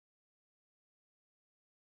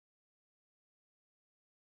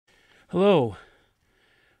Hello.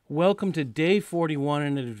 Welcome to day 41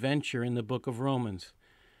 in an adventure in the book of Romans.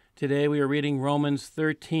 Today we are reading Romans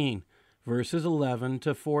 13, verses 11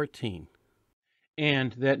 to 14.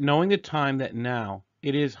 And that knowing the time that now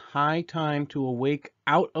it is high time to awake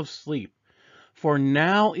out of sleep, for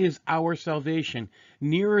now is our salvation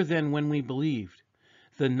nearer than when we believed.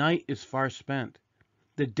 The night is far spent.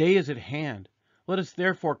 The day is at hand. Let us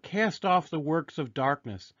therefore cast off the works of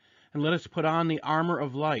darkness, and let us put on the armor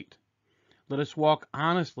of light. Let us walk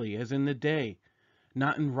honestly as in the day,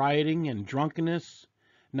 not in rioting and drunkenness,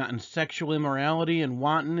 not in sexual immorality and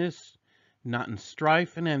wantonness, not in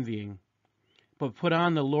strife and envying, but put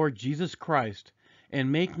on the Lord Jesus Christ,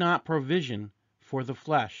 and make not provision for the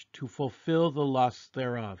flesh to fulfill the lusts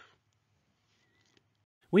thereof.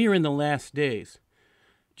 We are in the last days.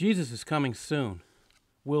 Jesus is coming soon.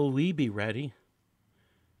 Will we be ready?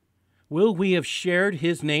 Will we have shared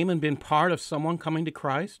his name and been part of someone coming to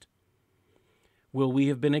Christ? Will we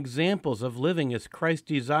have been examples of living as Christ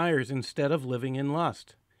desires instead of living in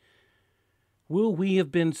lust? Will we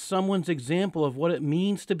have been someone's example of what it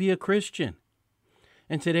means to be a Christian?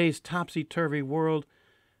 In today's topsy-turvy world,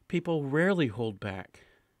 people rarely hold back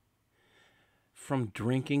from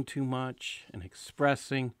drinking too much and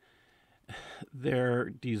expressing their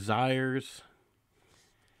desires.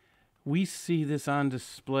 We see this on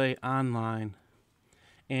display online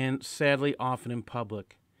and sadly often in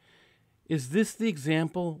public. Is this the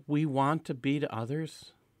example we want to be to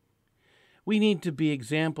others? We need to be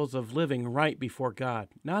examples of living right before God,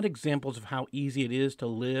 not examples of how easy it is to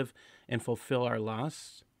live and fulfill our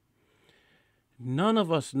lusts. None of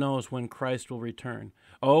us knows when Christ will return.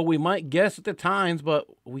 Oh, we might guess at the times, but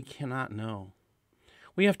we cannot know.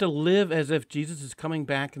 We have to live as if Jesus is coming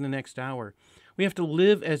back in the next hour. We have to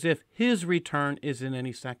live as if his return is in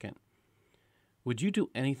any second. Would you do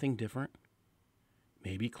anything different?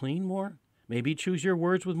 Maybe clean more? Maybe choose your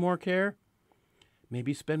words with more care?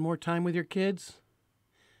 Maybe spend more time with your kids?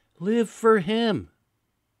 Live for him.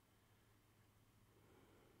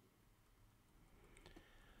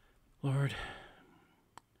 Lord,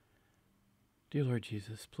 dear Lord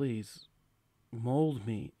Jesus, please mold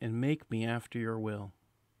me and make me after your will.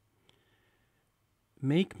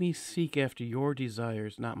 Make me seek after your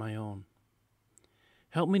desires, not my own.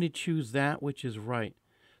 Help me to choose that which is right,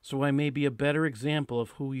 so I may be a better example of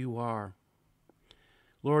who you are.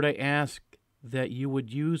 Lord, I ask that you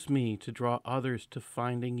would use me to draw others to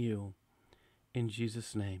finding you. In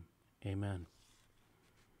Jesus' name, amen.